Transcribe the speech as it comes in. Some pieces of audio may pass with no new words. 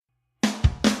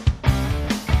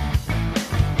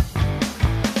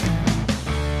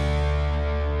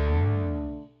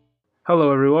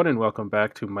Hello, everyone, and welcome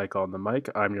back to Mike on the Mic.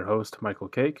 I'm your host, Michael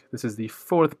Kaake. This is the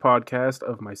fourth podcast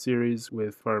of my series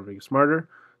with Farming Smarter.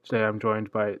 Today, I'm joined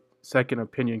by Second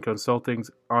Opinion Consulting's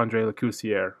Andre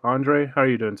Lacoursiere. Andre, how are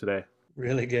you doing today?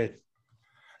 Really good.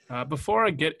 Before I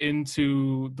get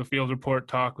into the field report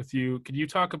talk with you, could you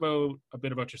talk about a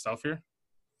bit about yourself here?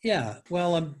 Yeah,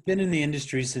 well, I've been in the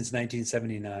industry since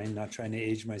 1979, not trying to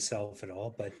age myself at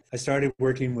all, but I started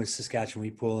working with Saskatchewan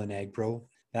Wheat Pool and AgPro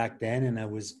back then, and I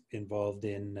was involved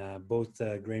in both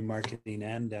grain marketing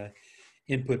and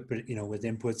input, with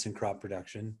inputs and crop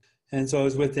production. And so I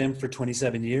was with them for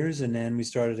 27 years, and then we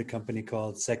started a company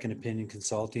called Second Opinion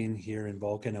Consulting here in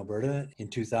Vulcan, Alberta in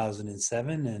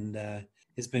 2007, and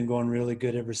it's been going really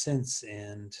good ever since.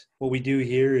 And what we do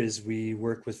here is we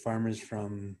work with farmers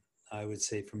from, I would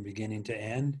say, from beginning to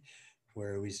end,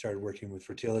 where we started working with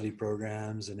fertility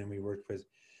programs, and then we worked with,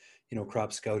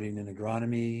 crop scouting and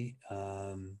agronomy.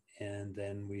 And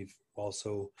then we've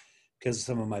also, because of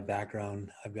some of my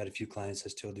background, I've got a few clients I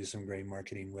still do some grain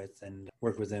marketing with and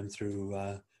work with them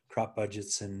through crop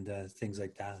budgets and things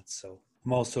like that. So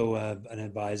I'm also an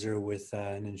advisor with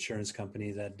an insurance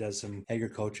company that does some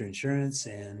agriculture insurance.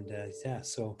 And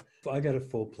so I got a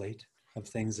full plate of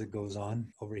things that goes on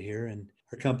over here. And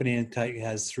our company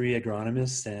has 3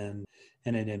 agronomists and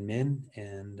an admin,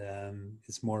 and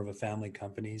it's more of a family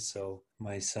company. So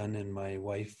my son and my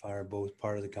wife are both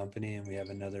part of the company, and we have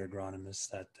another agronomist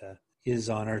that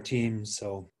is on our team.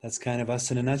 So that's kind of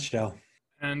us in a nutshell.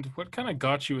 And what kind of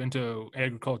got you into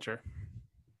agriculture?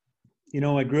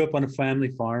 I grew up on a family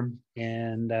farm,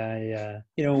 and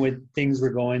when things were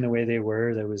going the way they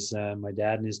were, there was my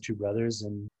dad and his 2 brothers,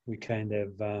 and we kind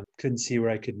of couldn't see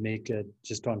where I could make it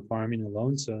just on farming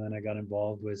alone. So then I got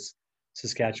involved with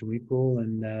Saskatchewan Wheat Pool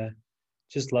and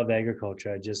just love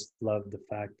agriculture. I just love the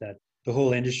fact that the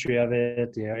whole industry of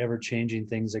it, the ever-changing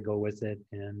things that go with it.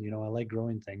 And, I like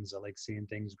growing things. I like seeing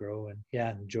things grow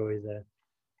and, enjoy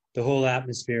the whole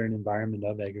atmosphere and environment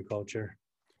of agriculture.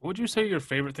 What would you say your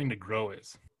favorite thing to grow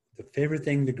is? The favorite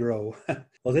thing to grow?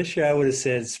 Well, this year I would have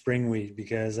said spring wheat,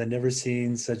 because I've never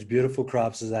seen such beautiful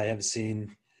crops as I have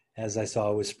seen as I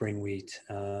saw with spring wheat.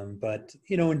 But,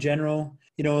 in general,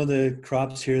 the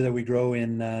crops here that we grow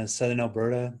in southern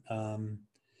Alberta,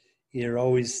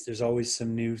 there's always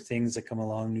some new things that come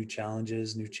along, new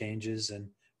challenges, new changes and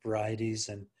varieties.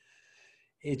 And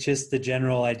it's just the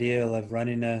general idea of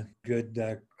running a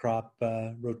good crop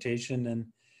rotation and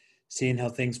seeing how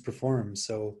things perform.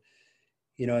 So,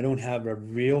 I don't have a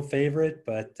real favorite,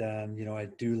 but, I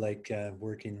do like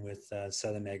working with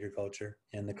southern agriculture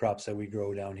and the crops that we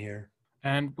grow down here.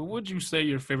 And what would you say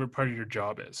your favorite part of your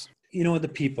job is? The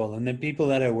people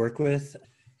that I work with,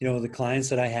 the clients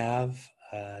that I have,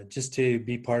 just to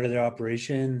be part of their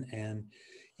operation. And,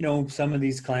 some of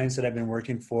these clients that I've been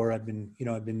working for, I've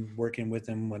been working with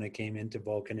them when I came into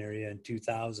Vulcan area in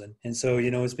 2000. And so,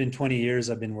 it's been 20 years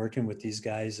I've been working with these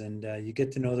guys, and you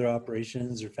get to know their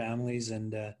operations, their families,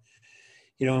 and,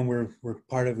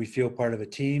 and we feel part of a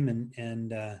team.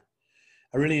 And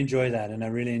I really enjoy that. And I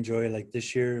really enjoy, like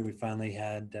this year, we finally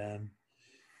had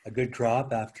a good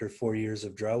crop after 4 years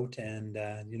of drought, and,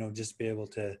 just be able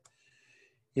to,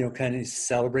 kind of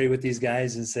celebrate with these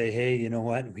guys and say, hey, you know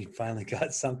what, we finally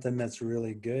got something that's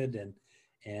really good.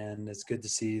 And it's good to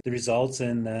see the results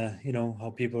and,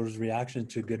 how people's reaction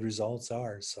to good results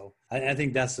are. So I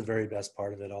think that's the very best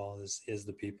part of it all is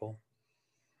the people.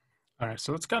 All right,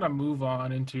 so let's kind of move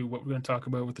on into what we're going to talk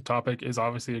about with the topic is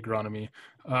obviously agronomy.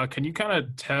 Can you kind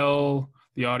of tell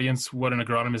the audience what an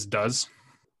agronomist does?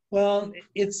 Well,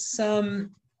 it's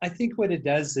I think what it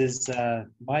does is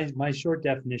my short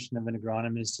definition of an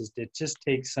agronomist is it just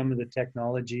takes some of the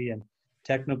technology and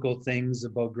technical things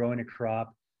about growing a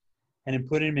crop and then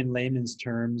put them in layman's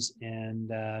terms, and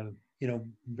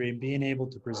being able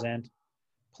to present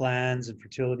plans and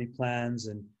fertility plans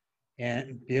and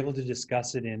be able to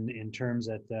discuss it in terms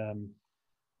that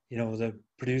the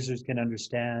producers can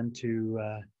understand, to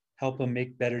help them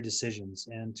make better decisions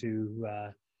and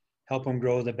to help them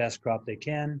grow the best crop they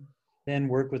can, then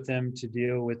work with them to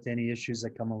deal with any issues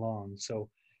that come along. So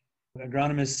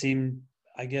agronomists seem,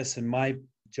 I guess in my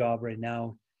job right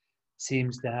now,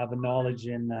 seems to have a knowledge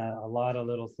in a lot of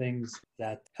little things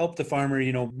that help the farmer,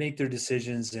 make their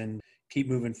decisions and keep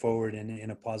moving forward in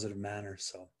a positive manner.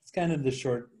 So it's kind of the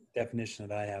short definition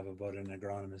that I have about an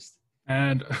agronomist.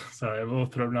 And sorry, I'm a little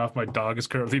thrown off. My dog is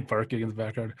currently barking in the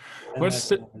background. What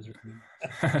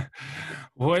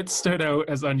stood out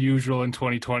as unusual in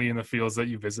 2020 in the fields that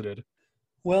you visited?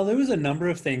 Well, there was a number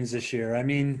of things this year. I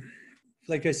mean,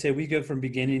 like I say, we go from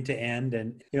beginning to end,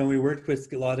 and we worked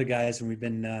with a lot of guys, and we've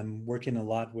been working a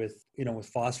lot with with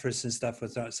phosphorus and stuff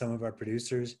with some of our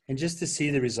producers, and just to see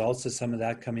the results of some of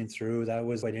that coming through, that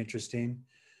was quite interesting.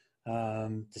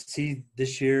 To see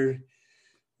this year,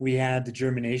 we had the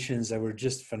germinations that were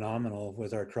just phenomenal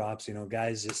with our crops.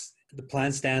 Guys, just the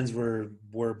plant stands were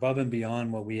above and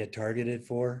beyond what we had targeted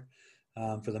for.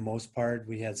 For the most part,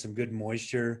 we had some good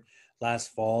moisture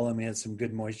last fall, and we had some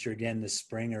good moisture again this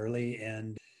spring early.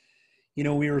 And,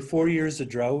 we were 4 years of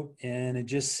drought, and it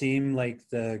just seemed like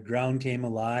the ground came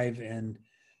alive, and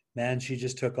man, she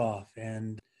just took off.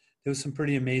 And there was some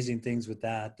pretty amazing things with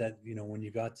that, when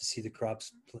you got to see the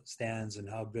crops stands and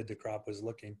how good the crop was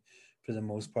looking for the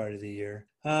most part of the year.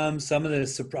 Some of the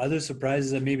other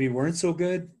surprises that maybe weren't so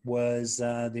good was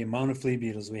the amount of flea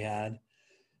beetles we had.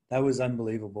 That was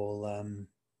unbelievable.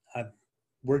 I've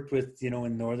worked with,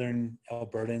 in northern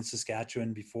Alberta and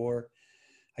Saskatchewan before.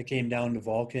 I came down to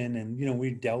Vulcan, and,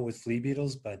 we dealt with flea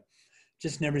beetles, but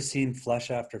just never seen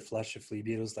flush after flush of flea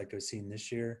beetles like I've seen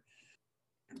this year.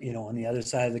 On the other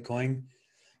side of the coin,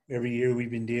 every year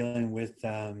we've been dealing with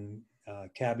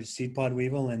cabbage seed pod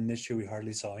weevil, and this year we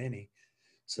hardly saw any.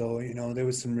 So, there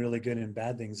was some really good and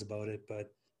bad things about it,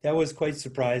 but that was quite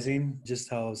surprising, just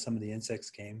how some of the insects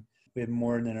came. We had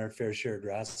more than our fair share of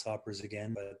grasshoppers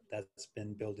again, but that's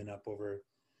been building up over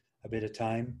a bit of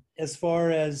time. As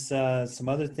far as some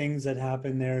other things that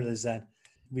happened there is that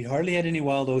we hardly had any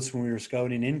wild oats when we were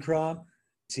scouting in crop.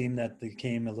 It seemed that they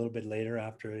came a little bit later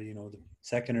after, the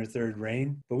second or third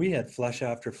rain. But we had flush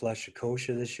after flush of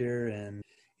kochia this year, and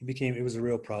it was a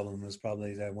real problem. It was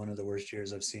probably one of the worst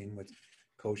years I've seen with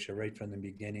kochia right from the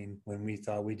beginning, when we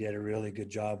thought we did a really good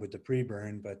job with the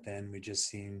pre-burn, but then we just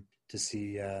seemed to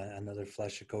see another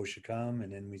flush of kochia come,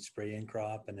 and then we'd spray in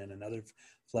crop, and then another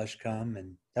flush come,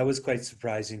 and that was quite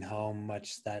surprising how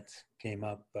much that came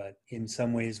up, but in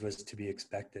some ways was to be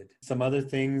expected. Some other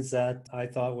things that I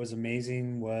thought was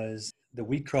amazing was the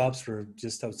wheat crops were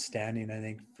just outstanding, I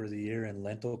think, for the year, and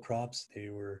lentil crops.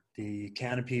 The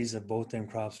canopies of both them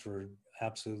crops were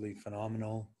absolutely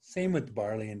phenomenal. Same with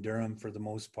barley and durum for the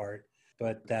most part.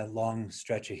 But that long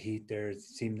stretch of heat there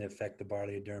seemed to affect the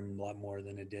barley and durum a lot more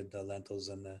than it did the lentils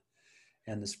and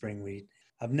the spring wheat.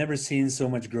 I've never seen so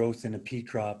much growth in a pea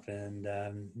crop, and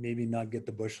maybe not get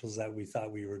the bushels that we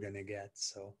thought we were going to get.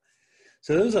 So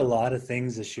there was a lot of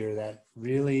things this year that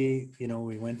really,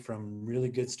 we went from really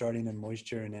good starting in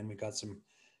moisture, and then we got some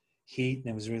heat,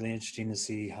 and it was really interesting to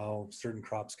see how certain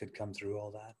crops could come through all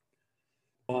that.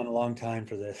 On a long time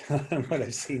for this, what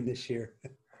I've seen this year.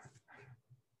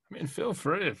 I mean, feel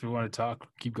free if you want to talk,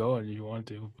 keep going if you want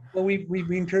to. Well, we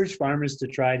encourage farmers to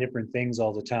try different things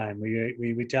all the time.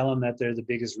 We tell them that they're the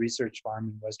biggest research farm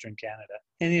in Western Canada.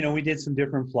 And, we did some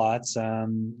different plots.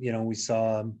 We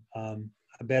saw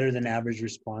a better than average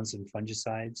response in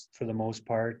fungicides for the most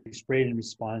part. We sprayed in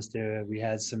response to, we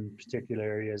had some particular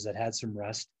areas that had some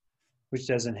rust, which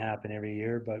doesn't happen every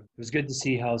year, but it was good to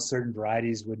see how certain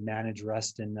varieties would manage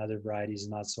rust and other varieties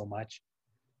not so much.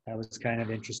 That was kind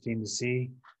of interesting to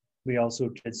see. We also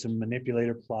did some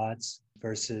manipulator plots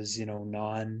versus,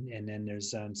 non, and then there's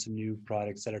some new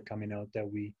products that are coming out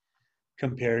that we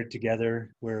compared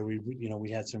together where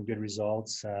we had some good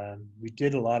results. We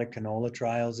did a lot of canola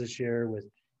trials this year with,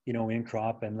 in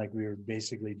crop, and like we were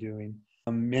basically doing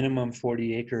a minimum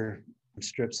 40-acre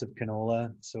strips of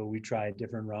canola. So we tried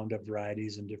different Roundup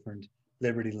varieties and different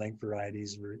Liberty Link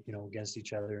varieties were, against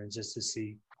each other, and just to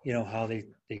see, how they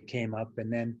came up.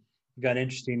 And then it got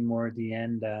interesting more at the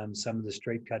end, some of the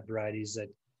straight cut varieties, that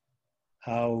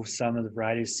how some of the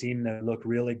varieties seem to look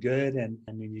really good. And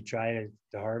then you try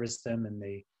to harvest them, and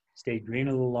they stayed green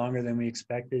a little longer than we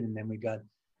expected. And then we got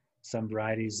some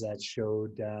varieties that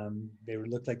showed,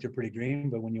 looked like they're pretty green,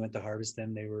 but when you went to harvest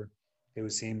them, they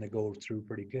would seem to go through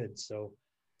pretty good. So,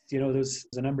 there's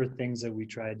a number of things that we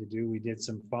tried to do. We did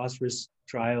some phosphorus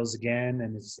trials again,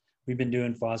 and we've been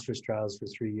doing phosphorus trials for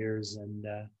 3 years, and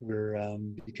we're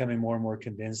becoming more and more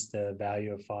convinced the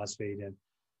value of phosphate, and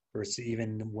versus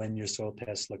even when your soil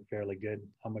tests look fairly good,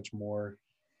 how much more,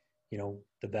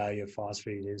 the value of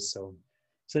phosphate is. So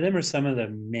them are some of the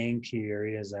main key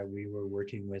areas that we were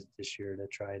working with this year to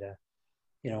try to,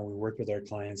 we work with our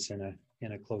clients in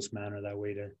a close manner that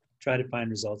way to try to find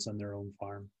results on their own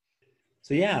farm.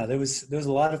 So yeah, there was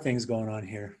a lot of things going on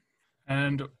here.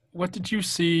 And what did you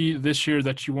see this year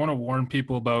that you want to warn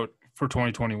people about for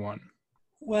 2021?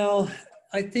 Well,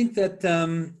 I think that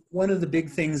one of the big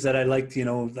things that I like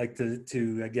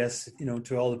to I guess,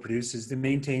 to all the producers, to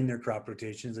maintain their crop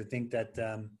rotations. I think that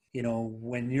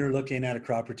when you're looking at a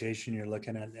crop rotation, you're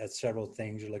looking at several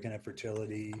things. You're looking at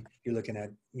fertility, you're looking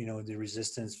at, the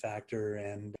resistance factor.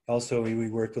 And also we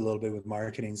work a little bit with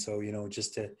marketing. So,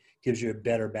 just to gives you a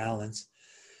better balance.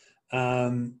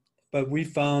 But we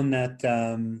found that,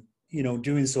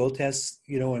 doing soil tests,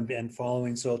 and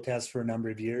following soil tests for a number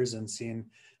of years and seeing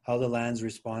how the land's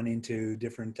responding to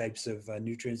different types of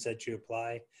nutrients that you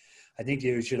apply. I think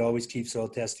you should always keep soil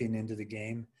testing into the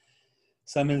game.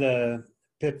 Some of the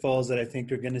pitfalls that I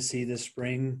think are going to see this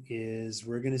spring is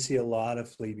we're going to see a lot of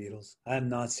flea beetles. I have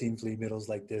not seen flea beetles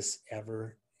like this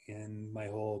ever in my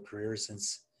whole career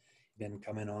since been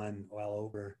coming on well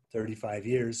over 35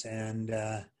 years. And,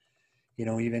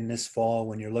 even this fall,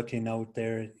 when you're looking out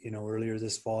there, earlier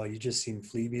this fall, you just seen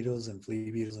flea beetles and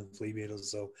flea beetles and flea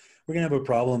beetles. So we're going to have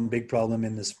a big problem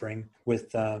in the spring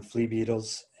with flea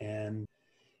beetles. And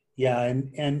yeah,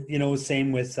 and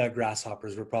same with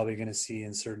grasshoppers. We're probably going to see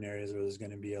in certain areas where there's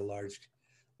going to be a large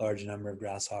number of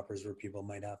grasshoppers where people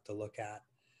might have to look at.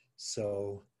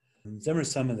 So them are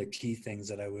some of the key things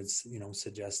that I would,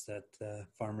 suggest that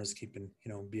farmers keep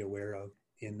and, be aware of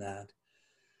in that.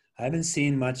 I haven't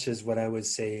seen much as what I would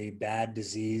say bad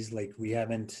disease. Like we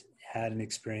haven't had an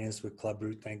experience with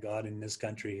clubroot, thank God, in this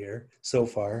country here so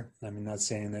far. I mean, not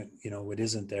saying that, it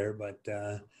isn't there, but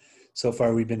so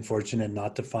far we've been fortunate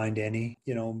not to find any,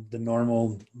 the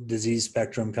normal disease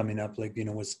spectrum coming up, like,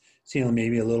 was seeing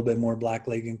maybe a little bit more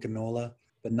blackleg and canola,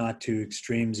 but not to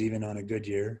extremes even on a good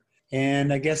year.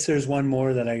 And I guess there's one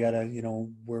more that I gotta,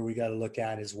 where we gotta look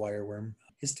at is wireworm.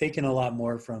 It's taken a lot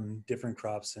more from different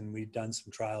crops, and we've done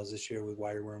some trials this year with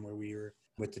wireworm where we were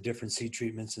with the different seed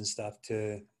treatments and stuff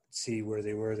to see where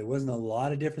they were. There wasn't a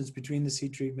lot of difference between the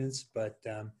seed treatments, but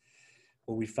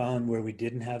what we found where we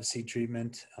didn't have seed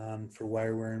treatment for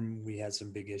wireworm, we had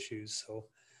some big issues. So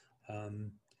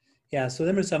so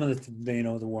them are some of the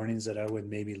the warnings that I would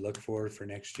maybe look for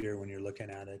next year when you're looking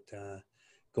at it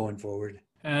going forward.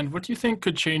 And what do you think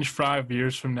could change 5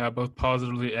 years from now, both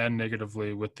positively and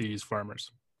negatively, with these farmers?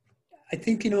 I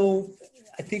think,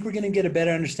 I think we're going to get a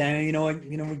better understanding.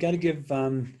 We got to give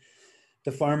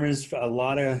the farmers a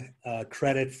lot of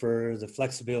credit for the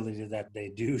flexibility that they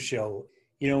do show.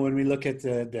 When we look at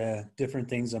the different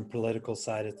things on political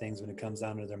side of things, when it comes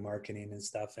down to their marketing and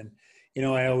stuff. And,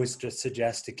 I always just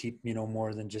suggest to keep,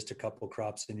 more than just a couple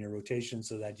crops in your rotation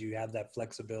so that you have that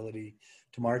flexibility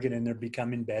to market, and they're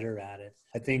becoming better at it.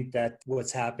 I think that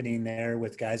what's happening there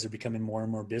with guys are becoming more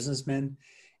and more businessmen,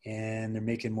 and they're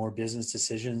making more business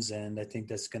decisions. And I think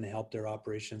that's going to help their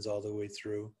operations all the way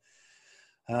through.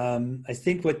 I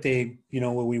think what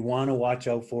what we want to watch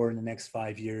out for in the next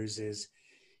 5 years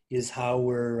is how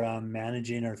we're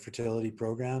managing our fertility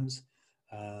programs.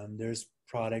 There's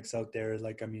products out there,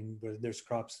 there's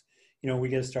crops, we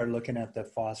got to start looking at the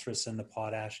phosphorus and the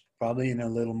potash probably in a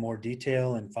little more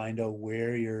detail and find out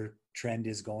where your trend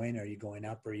is going. Are you going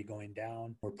up? Or are you going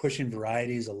down? We're pushing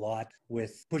varieties a lot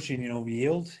with pushing,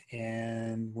 yield.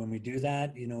 And when we do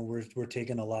that, we're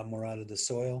taking a lot more out of the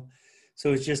soil.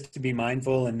 So it's just to be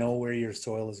mindful and know where your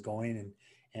soil is going.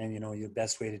 And your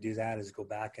best way to do that is go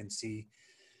back and see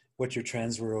what your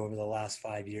trends were over the last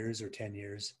 5 years or 10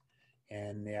 years.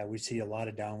 And yeah, we see a lot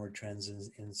of downward trends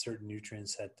in certain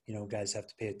nutrients that, guys have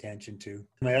to pay attention to.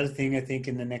 My other thing I think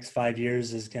in the next 5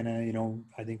 years is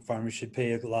I think farmers should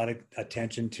pay a lot of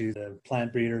attention to the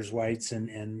plant breeders, whites, and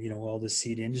all the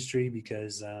seed industry,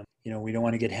 because, we don't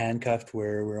want to get handcuffed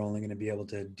where we're only going to be able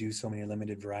to do so many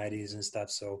limited varieties and stuff.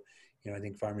 So, I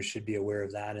think farmers should be aware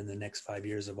of that in the next 5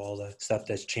 years of all the stuff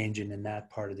that's changing in that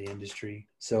part of the industry.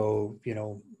 So,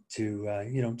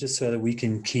 just so that we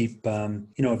can keep,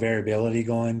 variability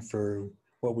going for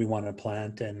what we want to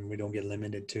plant and we don't get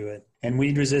limited to it. And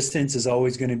weed resistance is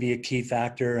always going to be a key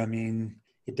factor. I mean,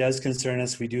 it does concern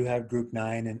us. We do have Group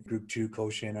 9 and Group 2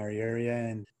 kochia in our area,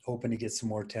 and hoping to get some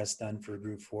more tests done for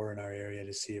Group 4 in our area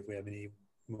to see if we have any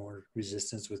more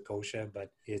resistance with kochia.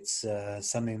 But it's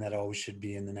something that always should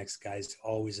be in the next guys,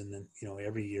 always in the,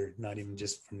 every year, not even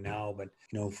just from now, but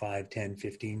 5, 10,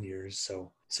 15 years.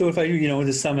 So if I,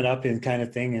 to sum it up in kind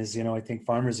of thing is, I think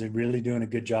farmers are really doing a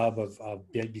good job of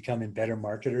becoming better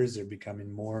marketers. They're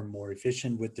becoming more and more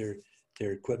efficient with their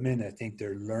equipment. I think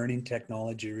they're learning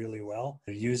technology really well.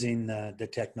 They're using the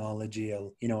technology, a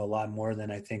lot more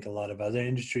than I think a lot of other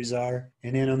industries are.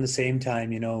 And then on the same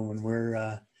time,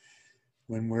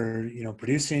 when we're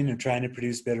producing and trying to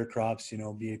produce better crops,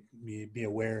 be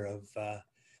aware of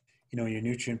your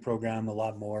nutrient program a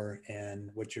lot more,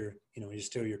 and what your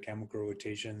chemical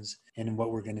rotations and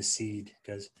what we're going to seed.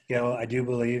 Because I do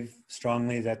believe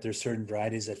strongly that there's certain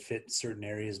varieties that fit certain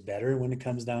areas better when it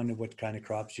comes down to what kind of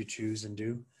crops you choose and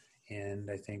do.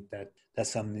 And I think that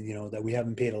that's something, that we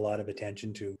haven't paid a lot of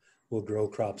attention to. We'll grow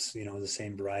crops, the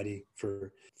same variety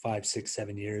for 5, 6,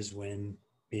 7 years, when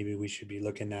maybe we should be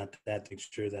looking at that to make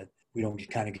sure that we don't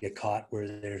get caught where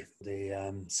they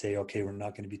say, okay, we're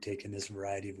not going to be taking this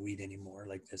variety of wheat anymore,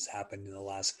 like this happened in the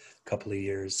last couple of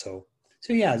years. So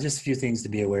yeah, just a few things to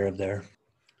be aware of there.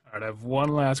 All right, I have one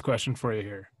last question for you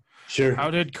here. Sure. How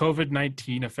did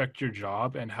COVID-19 affect your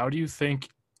job, and how do you think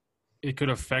it could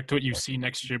affect what you see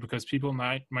next year, because people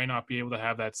might not be able to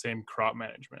have that same crop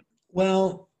management?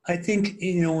 Well, I think,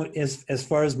 as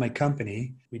far as my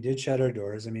company, we did shut our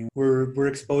doors. I mean, we're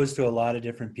exposed to a lot of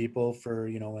different people for,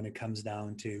 when it comes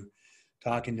down to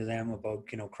talking to them about,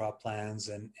 crop plans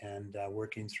and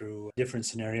working through different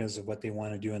scenarios of what they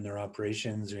want to do in their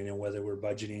operations, or, whether we're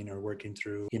budgeting or working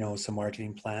through, some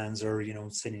marketing plans, or,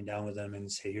 sitting down with them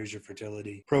and say, here's your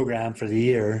fertility program for the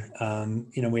year.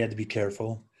 We had to be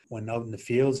careful. When out in the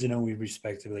fields, we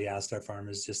respectively asked our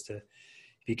farmers just to,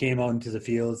 if you came out into the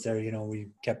fields there, we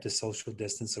kept a social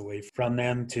distance away from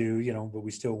them but we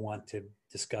still want to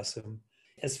discuss them.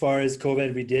 As far as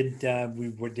COVID,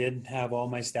 we did have all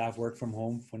my staff work from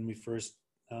home when we first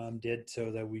did,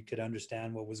 so that we could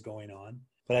understand what was going on.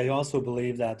 But I also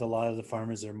believe that a lot of the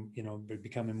farmers are,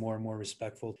 becoming more and more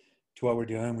respectful to what we're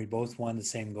doing. We both want the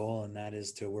same goal, and that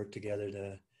is to work together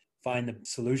to find the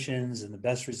solutions and the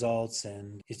best results.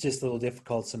 And it's just a little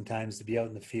difficult sometimes to be out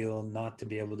in the field, not to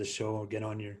be able to show or get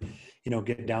on your,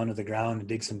 get down to the ground and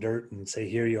dig some dirt and say,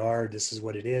 here you are, this is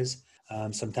what it is.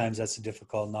 Sometimes that's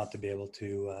difficult not to be able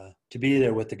to be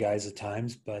there with the guys at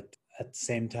times. But at the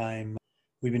same time,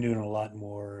 we've been doing a lot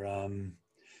more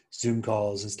Zoom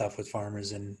calls and stuff with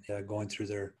farmers, and going through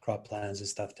their crop plans and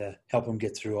stuff to help them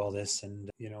get through all this,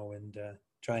 and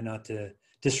try not to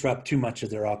disrupt too much of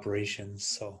their operations.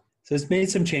 So it's made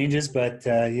some changes, but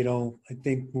I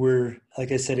think we're,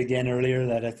 like I said again earlier,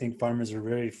 that I think farmers are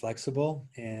very flexible,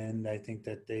 and I think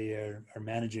that they are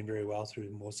managing very well through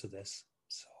most of this.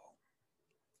 So.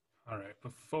 All right.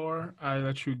 Before I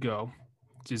let you go,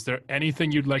 is there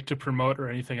anything you'd like to promote, or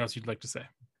anything else you'd like to say?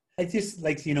 I just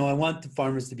I want the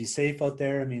farmers to be safe out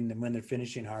there. I mean, when they're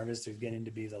finishing harvest, they're getting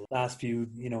to be the last few,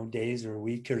 days or a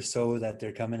week or so that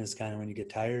they're coming is kind of when you get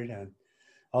tired. And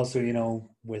also,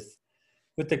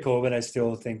 with the COVID, I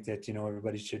still think that,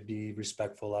 everybody should be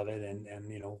respectful of it, and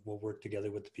we'll work together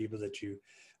with the people that you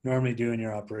normally do in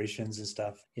your operations and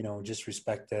stuff, just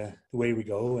respect the way we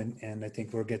go. And I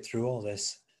think we'll get through all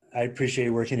this. I appreciate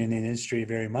working in the industry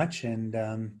very much. And,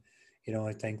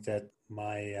 I think that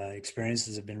my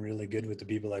experiences have been really good with the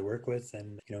people I work with.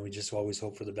 And, we just always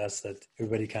hope for the best, that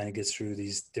everybody kind of gets through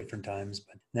these different times.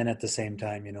 But then at the same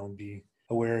time, be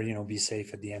aware, be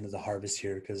safe at the end of the harvest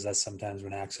here, because that's sometimes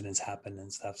when accidents happen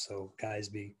and stuff. So guys,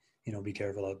 be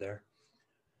careful out there.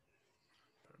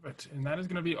 Perfect. And that is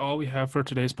going to be all we have for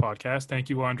today's podcast. Thank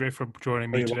you, Andre, for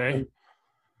joining me today. Welcome.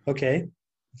 Okay.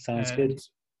 Sounds good.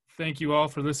 Thank you all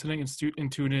for listening,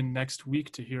 and tune in next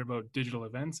week to hear about digital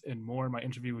events and more in my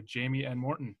interview with Jamie and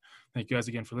Morton. Thank you guys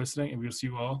again for listening, and we'll see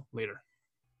you all later.